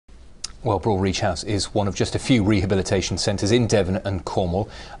Well, Trevi House is one of just a few rehabilitation centres in Devon and Cornwall.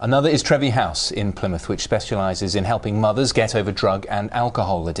 Another is Trevi House in Plymouth, which specialises in helping mothers get over drug and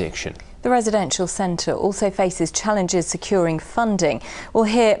alcohol addiction. The residential centre also faces challenges securing funding. We'll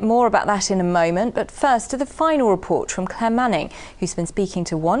hear more about that in a moment, but first to the final report from Claire Manning, who's been speaking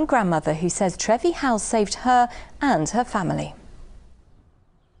to one grandmother who says Trevi House saved her and her family.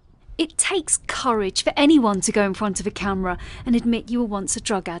 It takes courage for anyone to go in front of a camera and admit you were once a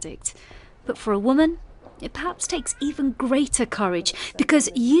drug addict. But for a woman, it perhaps takes even greater courage, because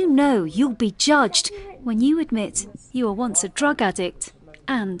you know you'll be judged when you admit you were once a drug addict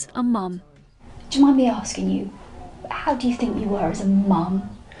and a mum. Do you mind me asking you, how do you think you were as a mum?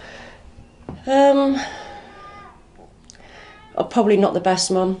 I'm probably not the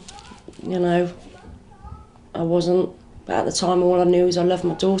best mum, you know. I wasn't. But at the time, all I knew was I loved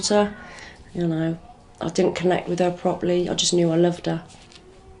my daughter. You know, I didn't connect with her properly. I just knew I loved her.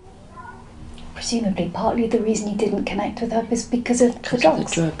 Presumably, partly the reason you didn't connect with her was because of the drugs. Because of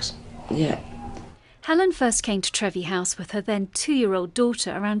the drugs, yeah. Helen first came to Trevi House with her then 2-year-old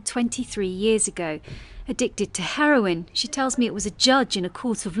daughter around 23 years ago. Addicted to heroin, she tells me it was a judge in a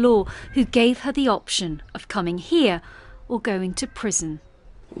court of law who gave her the option of coming here or going to prison.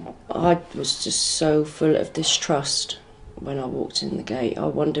 I was just so full of distrust when I walked in the gate. I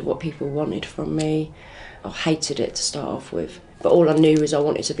wondered what people wanted from me. I hated it to start off with. But all I knew was I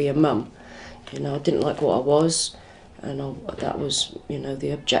wanted to be a mum. You know, I didn't like what I was, and that was, you know, the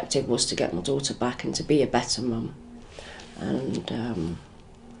objective was to get my daughter back and to be a better mum. And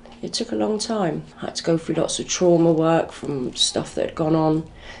it took a long time. I had to go through lots of trauma work from stuff that had gone on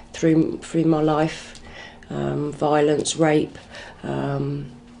through my life, violence, rape, you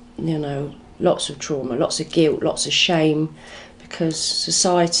know, lots of trauma, lots of guilt, lots of shame, because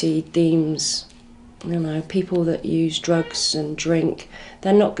society deems, you know, people that use drugs and drink,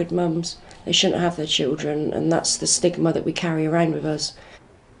 they're not good mums. They shouldn't have their children, and that's the stigma that we carry around with us.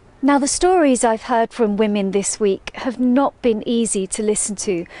 Now, the stories I've heard from women this week have not been easy to listen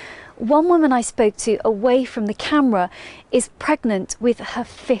to. One woman I spoke to away from the camera is pregnant with her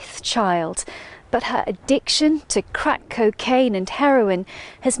 5th child. But her addiction to crack cocaine and heroin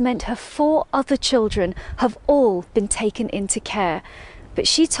has meant her 4 other children have all been taken into care. But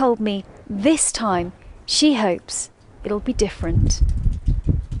she told me this time she hopes it'll be different.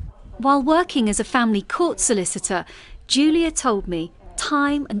 While working as a family court solicitor, Julia told me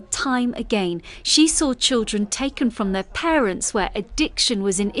time and time again she saw children taken from their parents where addiction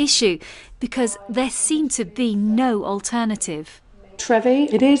was an issue because there seemed to be no alternative. Trevi,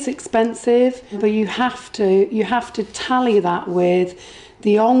 it is expensive, but you have to tally that with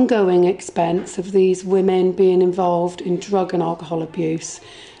the ongoing expense of these women being involved in drug and alcohol abuse,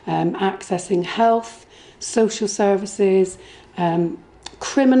 accessing health, social services,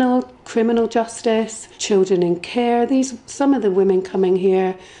 criminal justice, children in care. Some of the women coming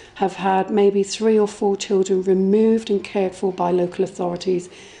here have had maybe 3 or 4 children removed and cared for by local authorities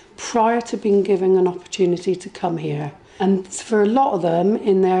prior to being given an opportunity to come here. And for a lot of them,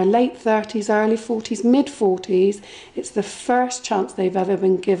 in their late 30s, early 40s, mid-40s, it's the first chance they've ever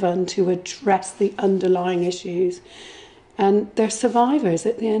been given to address the underlying issues. And they're survivors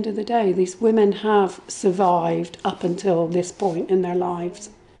at the end of the day. These women have survived up until this point in their lives.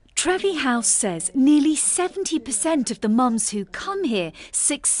 Trevi House says nearly 70% of the mums who come here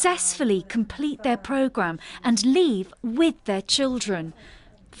successfully complete their programme and leave with their children.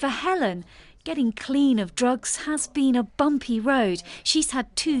 For Helen, getting clean of drugs has been a bumpy road. She's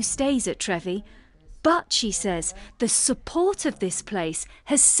had 2 stays at Trevi. But, she says, the support of this place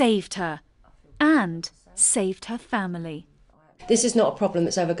has saved her and saved her family. This is not a problem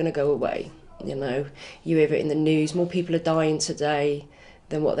that's ever going to go away. You know, you hear it in the news, more people are dying today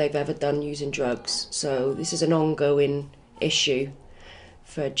than what they've ever done using drugs. So this is an ongoing issue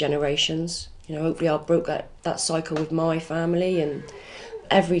for generations. You know, hopefully I'll broke that cycle with my family, and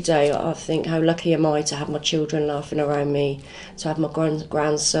every day I think, how lucky am I to have my children laughing around me, to have my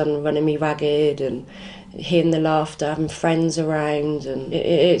grandson running me ragged and hearing the laughter, having friends around, and it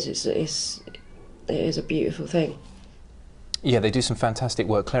is a beautiful thing. Yeah, they do some fantastic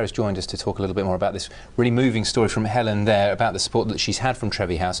work. Claire has joined us to talk a little bit more about this really moving story from Helen there about the support that she's had from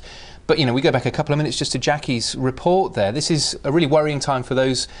Trevi House. But, you know, we go back a couple of minutes just to Jackie's report there. This is a really worrying time for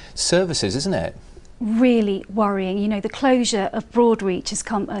those services, isn't it? really worrying. You know, the closure of Broadreach has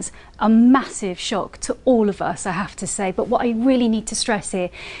come as a massive shock to all of us, I have to say. But what I really need to stress here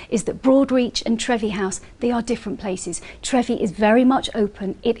is that Broadreach and Trevi House, they are different places. Trevi is very much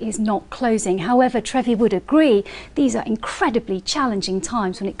open, it is not closing. However, Trevi would agree these are incredibly challenging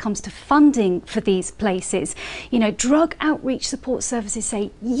times when it comes to funding for these places. You know, drug outreach support services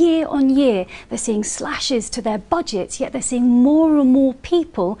say year on year they're seeing slashes to their budgets, yet they're seeing more and more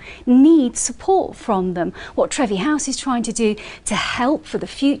people need support from them. What Trevi House is trying to do to help for the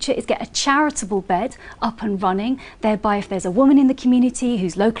future is get a charitable bed up and running, thereby if there's a woman in the community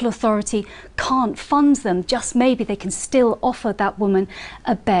whose local authority can't fund them, just maybe they can still offer that woman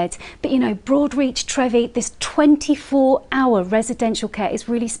a bed. But you know, Broadreach, Trevi, this 24-hour residential care is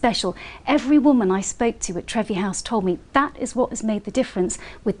really special. Every woman I spoke to at Trevi House told me that is what has made the difference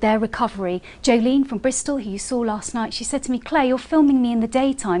with their recovery. Jolene from Bristol, who you saw last night, she said to me, Claire, you're filming me in the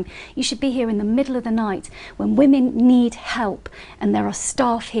daytime. You should be here in the middle of the night when women need help, and there are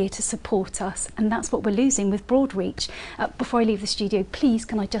staff here to support us, and that's what we're losing with Broadreach. Before I leave the studio, please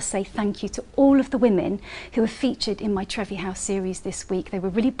can I just say thank you to all of the women who were featured in my Trevi House series this week. They were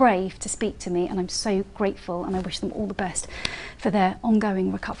really brave to speak to me, and I'm so grateful, and I wish them all the best for their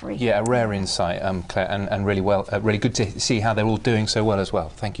ongoing recovery. Yeah, a rare insight, Claire, and really good to see how they're all doing so well as well.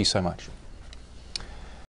 Thank you so much.